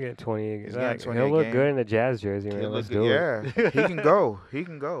scrub. He'll get 20. He's Like, getting 20 he'll a look game. good in the Jazz jersey, man. He'll Let's look good. do Yeah, it. he can go. He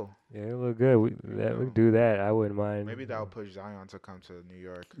can go. Yeah, he'll look good. We could do that. I wouldn't mind. Maybe that'll push Zion to come to New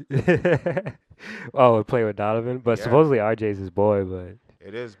York. Oh, and play with Donovan. But Yeah, supposedly RJ's his boy, but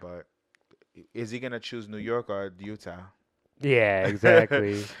it is, but Is he gonna choose New York or Utah? Yeah,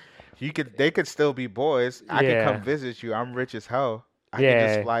 exactly. They could still be boys. I could come Yeah, visit you. I'm rich as hell. I can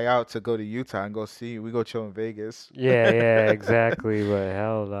just yeah, fly out to go to Utah and go see you. We go chill in Vegas. yeah, exactly. But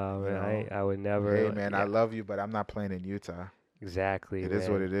hell no, You man. know, I would never. hey man, I Yeah, love you, but I'm not playing in Utah. exactly, It is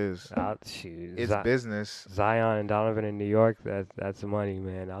what man. it is. I'll shoot It's business. Zion and Donovan in New York. That's the money,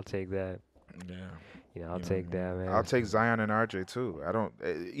 man. I'll take that. Yeah. I'll take that, I'll man. take Zion and RJ too. I don't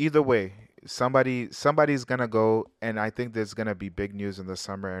either way. Somebody's gonna go, and I think there's gonna be big news in the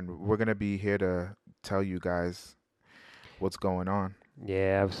summer, and we're gonna be here to tell you guys what's going on.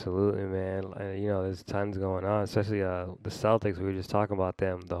 Yeah, absolutely, man. There's tons going on, especially the Celtics. We were just talking about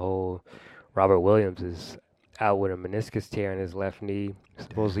them. The whole Robert Williams is out with a meniscus tear in his left knee.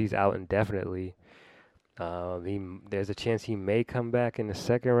 Suppose Damn. he's out indefinitely. There's a chance he may come back in the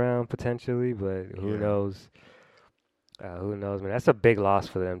second round potentially, but who Yeah. knows? Who knows, man? That's a big loss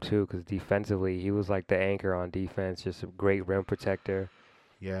for them too, because defensively he was like the anchor on defense, just a great rim protector,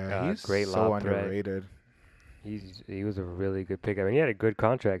 Yeah, he's great so lob threat. underrated. He was a really good pick. I mean, he had a good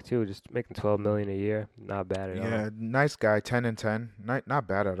contract too, just making 12 million a year. Not bad at all. Yeah, nice guy, 10 and 10. Not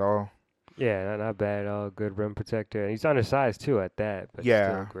bad at all. Yeah, not bad at all. Good rim protector, and he's undersized too at that, but still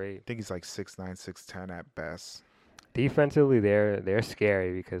Yeah. great. I think he's like 6'9", 6'10" at best. Defensively, they're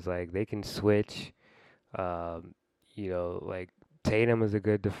scary because like they can switch. Um, like Tatum is a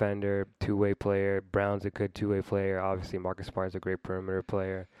good defender, two-way player. Brown's a good two-way player. Obviously, Marcus Smart's a great perimeter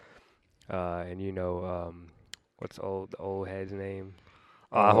player. And what's the old head's name?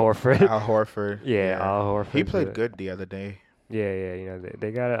 Al Oh, Horford. Al Horford. Yeah, Yeah. Al He Horford's played good the other day. yeah, yeah.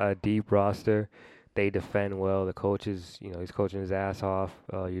 They got a deep roster. They defend well. The coaches, he's coaching his ass off.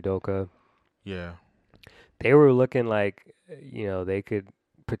 Udoka. Yeah. They were looking like, they could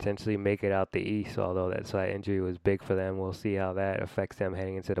potentially make it out the East, although that slight injury was big for them. We'll see how that affects them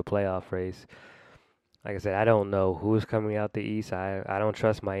heading into the playoff race. Like I said, I don't know who's coming out the East. I don't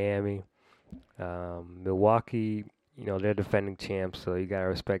trust Miami. Milwaukee, they're defending champs, so you gotta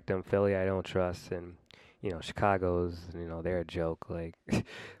respect them. Philly, I don't trust, and Chicago's, they're a joke. Like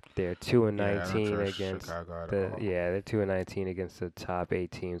they're two and Yeah, I don't 19 trust against Chicago at all. they're 2-19 against the top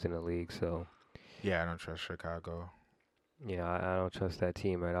 8 teams in the league. So Yeah, I don't trust Chicago. I don't trust that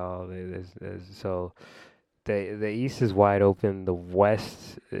team at all. So the East is wide open. The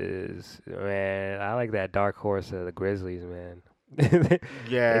West is, man. I like that dark horse of the Grizzlies, man. They could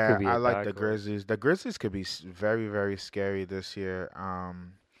Yeah, be I a like dark the horse. Grizzlies. The Grizzlies could be very, very scary this year.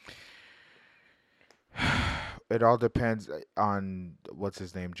 It all depends on what's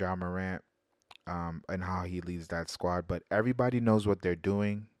his name, John Morant, and how he leads that squad. But everybody knows what they're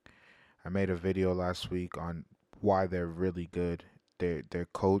doing. I made a video last week on why they're really good. They're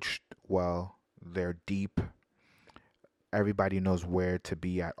coached well. They're deep. Everybody knows where to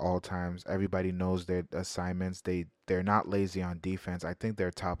be at all times. Everybody knows their assignments. They're not lazy on defense. I think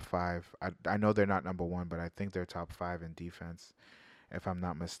they're top five. I know they're not number one, but I think they're top five in defense, if I'm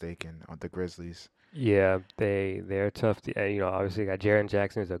not mistaken, on the Grizzlies. Yeah, they're tough. Obviously got Jaren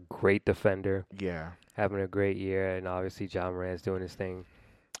Jackson is a great defender, Yeah. having a great year, and obviously John Morant's doing his thing.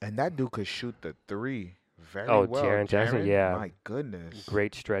 And that dude could shoot the three very Oh, well. Jaren Jackson, Jaren, yeah, my goodness.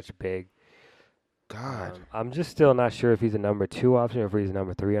 great stretch big. God. I'm just still not sure if he's a number two option or if he's a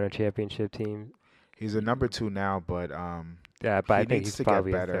number three on a championship team. He's a number two now, but Yeah, but I he think needs he's to get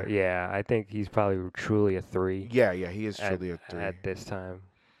probably a better. yeah, I think he's probably truly a three Yeah, he is at truly a three. at this time.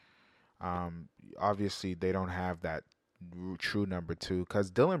 Obviously they don't have that true number two because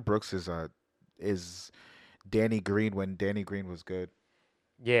Dylan Brooks is Danny Green when Danny Green was good.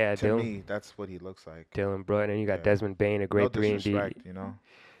 Yeah, To me, that's what he looks like. Dylan Brooks, and then you got Yeah. Desmond Bain, a No great 3 and D. disrespect, you know.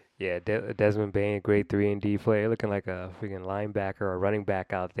 Yeah, Desmond Bain, a great 3 and D player, looking like a freaking linebacker or running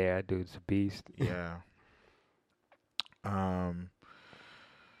back out there. That dude's a beast. Yeah. Um.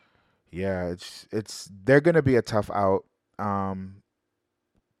 Yeah, it's they're gonna be a tough out.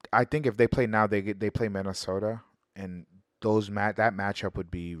 I think if they play now, they play Minnesota, and that matchup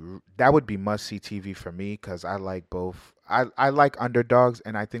would be must see TV for me because I like both. I like underdogs,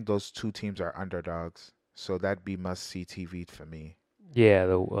 and I think those two teams are underdogs, so that'd be must see TV for me. Yeah,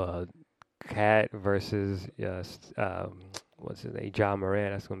 the Cat versus what's his name, John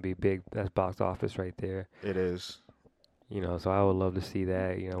Morant. That's gonna be big. That's box office right there. It is. So I would love to see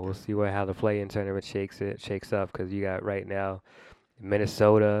that. We'll see how the play-in tournament shakes up because you got right now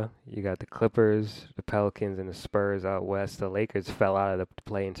Minnesota, you got the Clippers, the Pelicans, and the Spurs out west. The Lakers fell out of the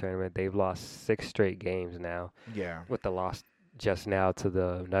play-in tournament. They've lost 6 straight games now, Yeah. with the loss just now to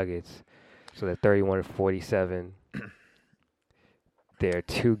the Nuggets. So they're 31-47. They're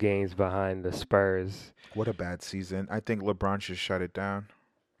 2 games behind the Spurs. What a bad season. I think LeBron should shut it down.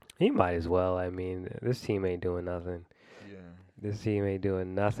 He might as well. I mean, this team ain't doing nothing. Yeah. This team ain't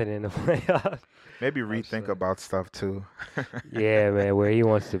doing nothing in the playoffs. Maybe I'm rethink sorry. about stuff too. Yeah, man, where he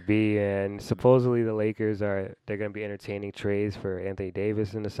wants to be, and supposedly the Lakers they're gonna be entertaining trades for Anthony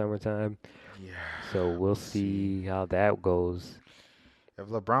Davis in the summertime. Yeah, So we'll we'll see. see how that goes. If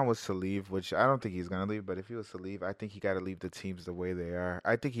LeBron was to leave, which I don't think he's gonna leave, but if he was to leave, I think he got to leave the teams the way they are.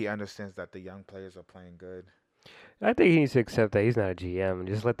 I think he understands that the young players are playing good. I think he needs to accept that he's not a GM and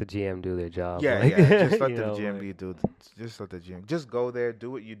just let the GM do their job. Yeah, Like, yeah. Just let you the know, GM like be do. Just let the GM. Just go there, do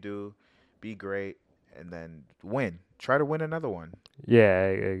what you do, be great, and then win. Try to win another one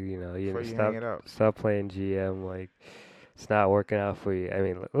yeah, you before know, you hang stop it up. stop playing GM. Like it's not working out for you. I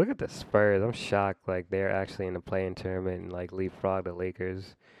mean, look at the Spurs. I'm shocked. Like they're actually in the playing tournament and like leapfrog the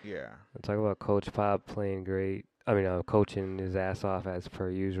Lakers. Yeah. Talk about Coach Pop playing great. I mean, coaching his ass off as per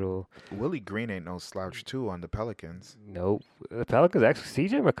usual. Willie Green ain't no slouch too on the Pelicans. Nope. The Pelicans actually,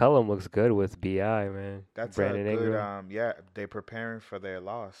 CJ McCollum looks good with BI, man. That's a Brandon good Ingram. yeah, they're preparing for their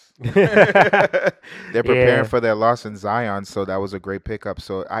loss. They're preparing Yeah, for their loss in Zion, so that was a great pickup.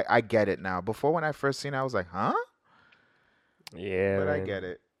 So I get it now. Before when I first seen it, I was like, "Huh?" yeah, But I man. get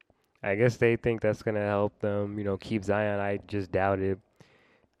it. I guess they think that's gonna help them, keep Zion. I just doubt it.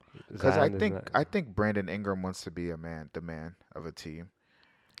 Cuz I Zion is think not. I think Brandon Ingram wants to be the man of a team.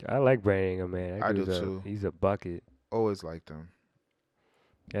 I like Brandon Ingram, man. That I do dude's too. he's a bucket. Always liked him.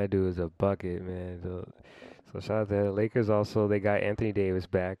 That dude is a bucket, man. So shout out to the Lakers. Also, they got Anthony Davis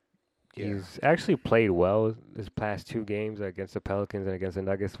back. Yeah. He's actually played well his past two games against the Pelicans and against the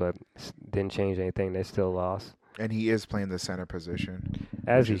Nuggets, but didn't change anything. They still lost, And he is playing the center position,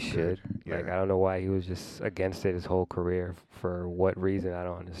 as which he is good. should. Like Yeah. I don't know why he was just against it his whole career. For what reason? I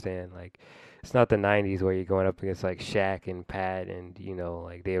don't understand. Like it's not the '90s where you're going up against like Shaq and Pat and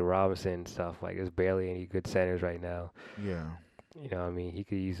like David Robinson and stuff. Like there's barely any good centers right now. Yeah. I mean, he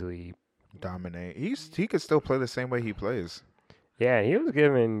could easily. Dominate. He could still play the same way he plays. Yeah, and he was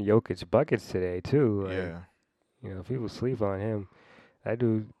giving Jokic buckets today too. Like Yeah. people sleep on him. That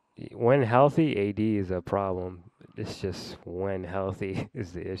dude, when healthy, AD is a problem. It's just when healthy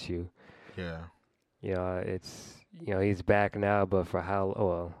is the issue. Yeah. It's he's back now, but for how? Oh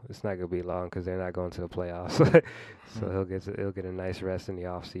well, it's not gonna be long because they're not going to the playoffs. So he'll get a nice rest in the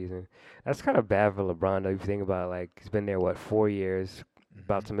off season. That's kind of bad for LeBron though. If you think about it, like he's been there 4 years,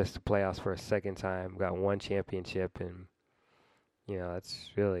 about Hmm. to miss the playoffs for a second time, got one championship, and that's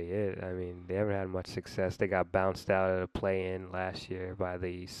really it. I mean, they haven't had much success. They got bounced out of the play-in last year by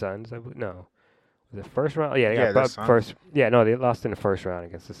the Suns. No, was it first round? Yeah, they Yeah, got the Suns. first. Yeah, no, they lost in the first round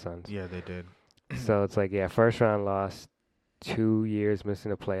against the Suns. Yeah, they did. So it's like, yeah, first round loss, 2 years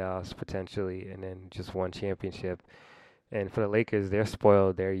missing the playoffs potentially, and then just one championship. And for the Lakers, they're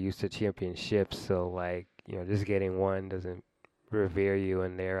spoiled. They're used to championships, so like, just getting one doesn't revere you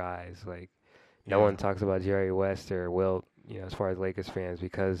in their eyes. Like, no Yeah. one talks about Jerry West or Wilt, as far as Lakers fans,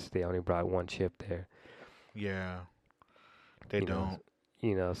 because they only brought one chip there. Yeah. They You know,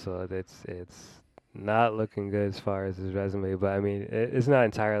 don't. so it's not looking good as far as his resume. But I mean, it's not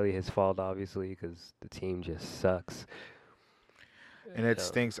entirely his fault, obviously, because the team just sucks. And it Uh,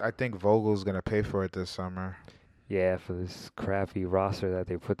 stinks. I think Vogel's gonna pay for it this summer. yeah, for this crappy roster that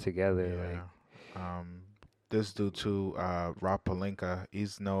they put together, like Yeah. Um, this dude too, Rob Palinka.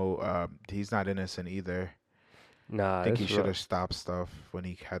 He's not innocent either. I nah, think he it's should rough. have stopped stuff when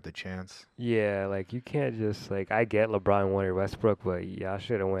he had the chance. Yeah, like you can't just like I get LeBron wanted Westbrook, but y'all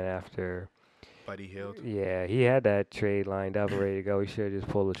should have went after. Buddy Hield. Yeah, he had that trade lined up and ready to go. He should have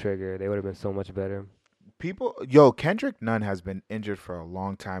just pulled the trigger. They would have been so much better. Kendrick Nunn has been injured for a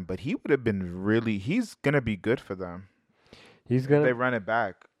long time, but he would have been really. He's gonna be good for them He's if they gonna run it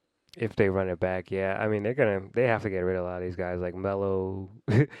back. if they run it back. Yeah, I mean they have to get rid of a lot of these guys like Melo,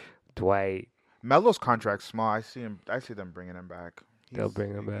 Dwight. Melo's contract's small. I see him. I see them bringing him back. They'll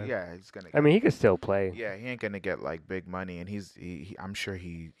bring him back. Yeah, he's gonna I get. mean he could still play. Yeah, he ain't gonna get like big money, and I'm sure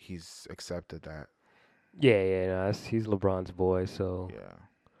he's accepted that. Yeah, no, he's LeBron's boy. So Yeah,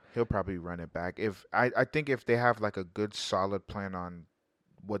 he'll probably run it back. If I think if they have like a good solid plan on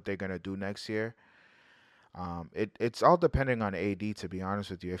what they're gonna do next year, it's all depending on AD. To be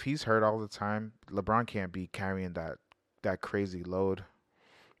honest with you, if he's hurt all the time, LeBron can't be carrying that crazy load.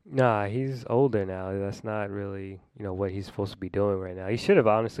 nah, he's older now. That's not really what he's supposed to be doing right now. He should have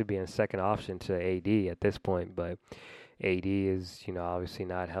honestly been a second option to AD at this point, but AD is obviously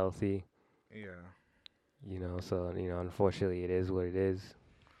not healthy. Yeah. So unfortunately it is what it is.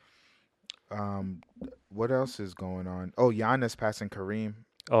 Um, what else is going on? Oh, Giannis passing Kareem.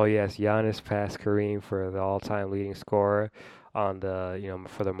 Oh yes, Giannis passed Kareem for the all-time leading scorer. on the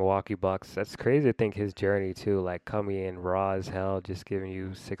for the Milwaukee Bucks. That's crazy to think his journey too, like coming in raw as hell, just giving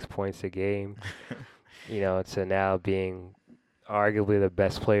you 6 points a game, to now being arguably the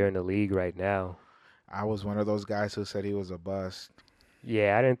best player in the league right now. I was one of those guys who said he was a bust.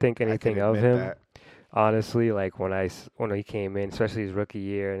 Yeah, I didn't think I can anything of admit him. that. Honestly, like when he came in, especially his rookie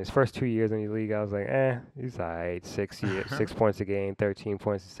year and his first 2 years in the league, I was like, he's alright. 6 points a game, 13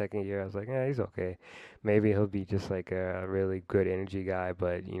 points the second year. I was like, he's okay. Maybe he'll be just like a really good energy guy,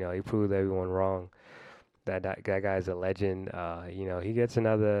 but he proved everyone wrong. That guy's a legend. He gets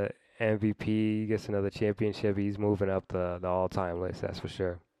another MVP, he gets another championship. He's moving up the all-time list, that's for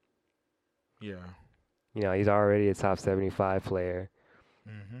sure. Yeah. He's already a top 75 player.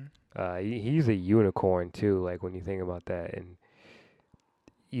 Mhm. He's a unicorn too. Like when you think about that, and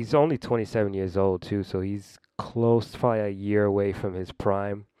he's only 27 years old too, so he's close, probably a year away from his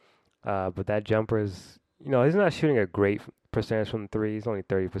prime. But that jumper is, he's not shooting a great percentage from three. He's only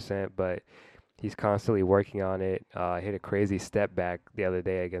 30%, but he's constantly working on it. Hit a crazy step back the other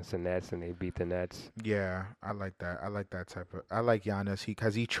day against the Nets, and they beat the Nets. Yeah, I like that. I like that type of. I like Giannis.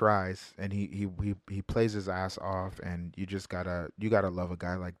 Because he tries and he plays his ass off, and you gotta love a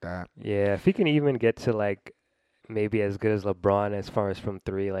guy like that. Yeah, if he can even get to like maybe as good as LeBron as far as from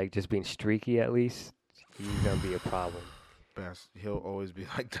three, like just being streaky at least, he's gonna be a problem. Best. He'll always be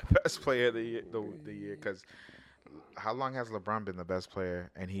like the best player of the year. Because how long has LeBron been the best player?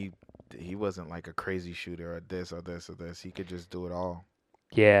 And he wasn't like a crazy shooter or this or this or this. He could just do it all.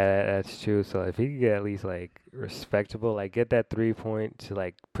 Yeah, that's true. So if he could get at least like respectable, like get that 3 point to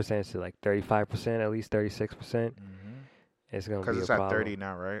like percentage to like 35%, at least 36%, Mhm. it's gonna Because be a it's at 30 problem.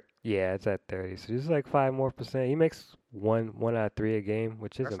 now, right? Yeah, it's at 30. So just like 5 more percent. He makes one out of three a game,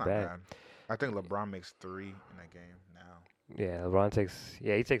 which That's isn't not bad. bad. I think LeBron makes 3 in a game now.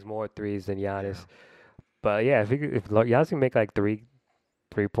 Yeah, he takes more threes than Yeah. Giannis. But yeah, if Giannis can make like 3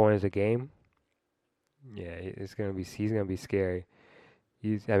 pointers a game, yeah, he's gonna be scary.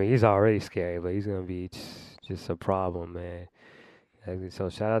 He's already scary, but he's gonna be just a problem, man. So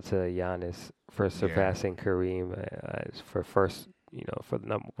shout out to Giannis for Yeah. surpassing Kareem for first, for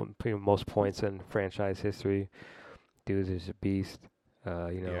the pretty most points in franchise history. Dude is a beast.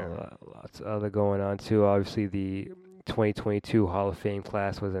 Yeah. Lots of other going on too. Obviously, the 2022 Hall of Fame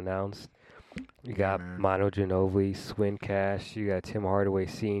class was announced. You Yeah, got man. Manu Ginobili, Swin Cash, you got Tim Hardaway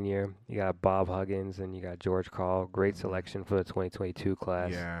Sr., you got Bob Huggins, and you got George Karl. Great Hmm. selection for the 2022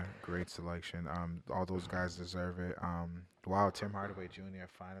 class. Yeah, great selection. All those guys deserve it. Wow, Tim Hardaway Jr.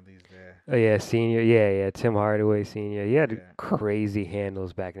 finally is there. Oh yeah, senior. Yeah. Tim Hardaway Sr. He had Yeah. crazy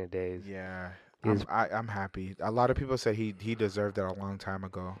handles back in the days. Yeah. His I'm happy. A lot of people said he deserved it a long time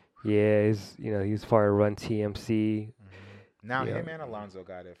ago. he was part of Run TMC. Now You know, him and Alonzo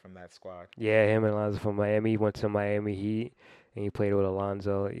got it from that squad. yeah, him and Alonzo from Miami. He went to Miami Heat and he played with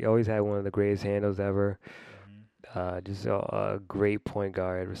Alonzo. He always had one of the greatest handles ever. Hmm. Just a great point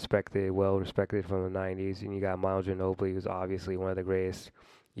guard, well respected from the '90s. And you got Miles Ginobili, who's obviously one of the greatest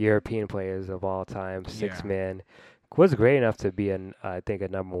European players of all time. Six Yeah. man, was great enough to be I think a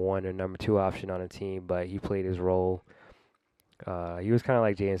number one or number two option on a team, but he played his role. He was kind of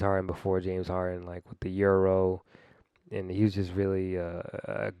like James Harden before James Harden, like with the Euro, and he was just really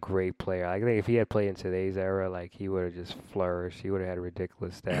a great player. I think if he had played in today's era, like he would have just flourished. He would have had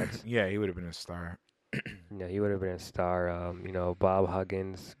ridiculous stats. Yeah, he would have been a star. He would have been a star. Bob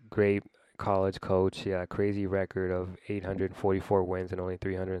Huggins, great college coach. Yeah, crazy record of 844 wins and only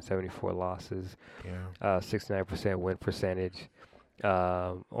 374 losses. Yeah. 69% win percentage.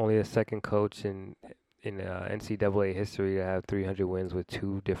 Only the second coach in NCAA history to have 300 wins with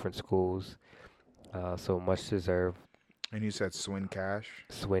two different schools. So much deserved. And you said Swin Cash.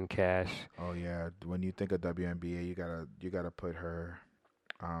 Swin Cash. Oh yeah. When you think of WNBA, you gotta put her.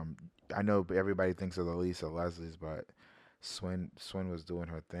 Um, I know everybody thinks of the Lisa Leslie's, but Swin was doing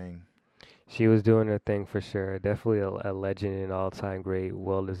her thing. She was doing her thing for sure. Definitely a legend and all-time great.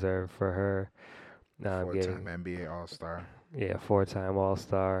 Well deserved for her. Four-time Getting NBA All-Star, Yeah, four-time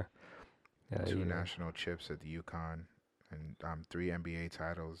All-Star. Uh, two you know, national chips at the UConn, and 3 NBA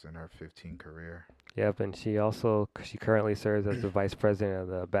titles in her 15 career. yep. And she currently serves as the vice president of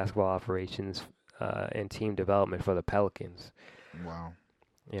the basketball operations and team development for the Pelicans. Wow.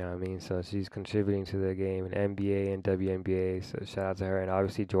 You know what I mean? So she's contributing to the game in NBA and WNBA. So shout out to her. And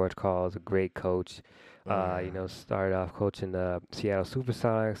obviously George Karl is a great coach. Oh yeah. Started off coaching the Seattle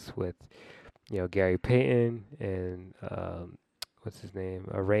SuperSonics with Gary Payton and what's his name,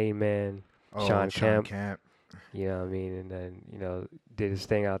 Rain Man, Oh, Sean Sean Kemp. Camp. You know what I mean? And then, did his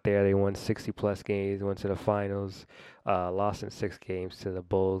thing out there. They won 60 plus games, went to the finals, lost in 6 games to the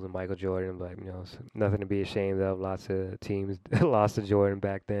Bulls and Michael Jordan, but, nothing to be ashamed of. Lots of teams lost to Jordan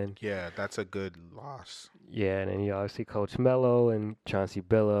back then. Yeah, that's a good loss. Yeah, and then you obviously Coach Mello and Chauncey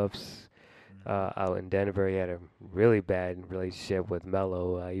Billups Hmm. out in Denver. He had a really bad relationship with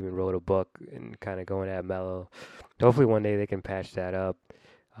Mello. Even wrote a book and kind of going at Mello. Hopefully one day they can patch that up.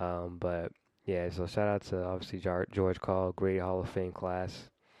 But yeah, so shout out to obviously George Call, great Hall of Fame class.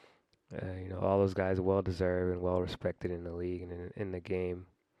 All those guys are well deserved and well respected in the league and in the game.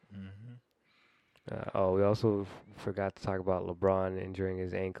 Hmm. We also forgot to talk about LeBron injuring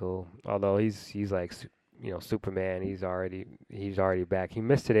his ankle. Although he's like Superman. He's already back. He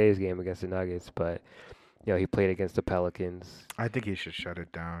missed today's game against the Nuggets, but he played against the Pelicans. I think he should shut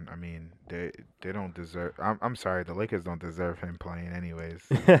it down. I mean, they don't deserve. I'm sorry, the Lakers don't deserve him playing anyways.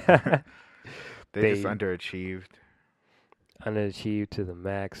 They just They underachieved, underachieved to the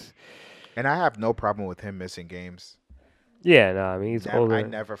max. and I have no problem with him missing games. Yeah, no, I mean he's I older.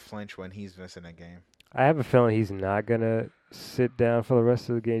 never flinch when he's missing a game. I have a feeling he's not gonna sit down for the rest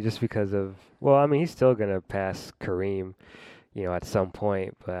of the game just because of. Well, I mean he's still gonna pass Kareem, at some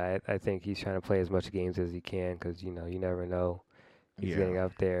point, but I think he's trying to play as much games as he can because you never know. He's Yeah, getting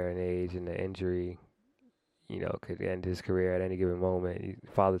up there in age, and the injury, could end his career at any given moment.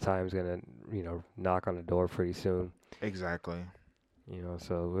 Father Time's gonna, knock on the door pretty soon. exactly.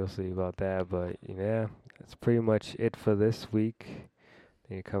 So we'll see about that. But yeah, that's pretty much it for this week. I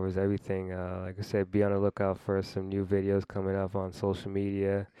think it covers everything. Like I said, be on the lookout for some new videos coming up on social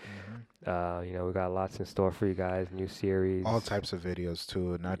media. Hmm. We got lots in store for you guys. New series. All types of videos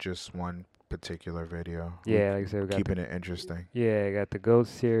too, not just one particular video. We Yeah, like I said, we got keeping it interesting. got the GOAT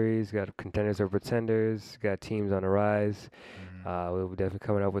series. Got contenders or pretenders. Got teams on the rise. Hmm. We'll be definitely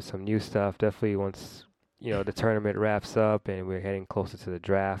coming up with some new stuff. Definitely once the tournament wraps up and we're heading closer to the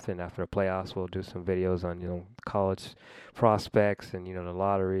draft, and after the playoffs, we'll do some videos on college prospects and the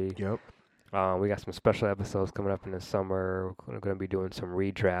lottery. Yep. We got some special episodes coming up in the summer. We're going to be doing some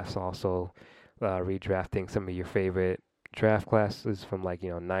redrafts also, redrafting some of your favorite draft classes from like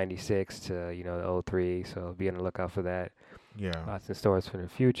 96 to '03. So be on the lookout for that. Yeah. Lots in stores for the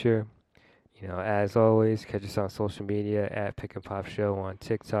future. As always, catch us on social media at Pick and Pop Show on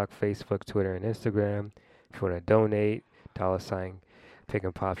TikTok, Facebook, Twitter, and Instagram. If you want to donate, $ Pick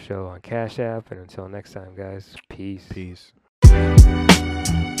and Pop Show on Cash App. And until next time, guys, peace. Peace.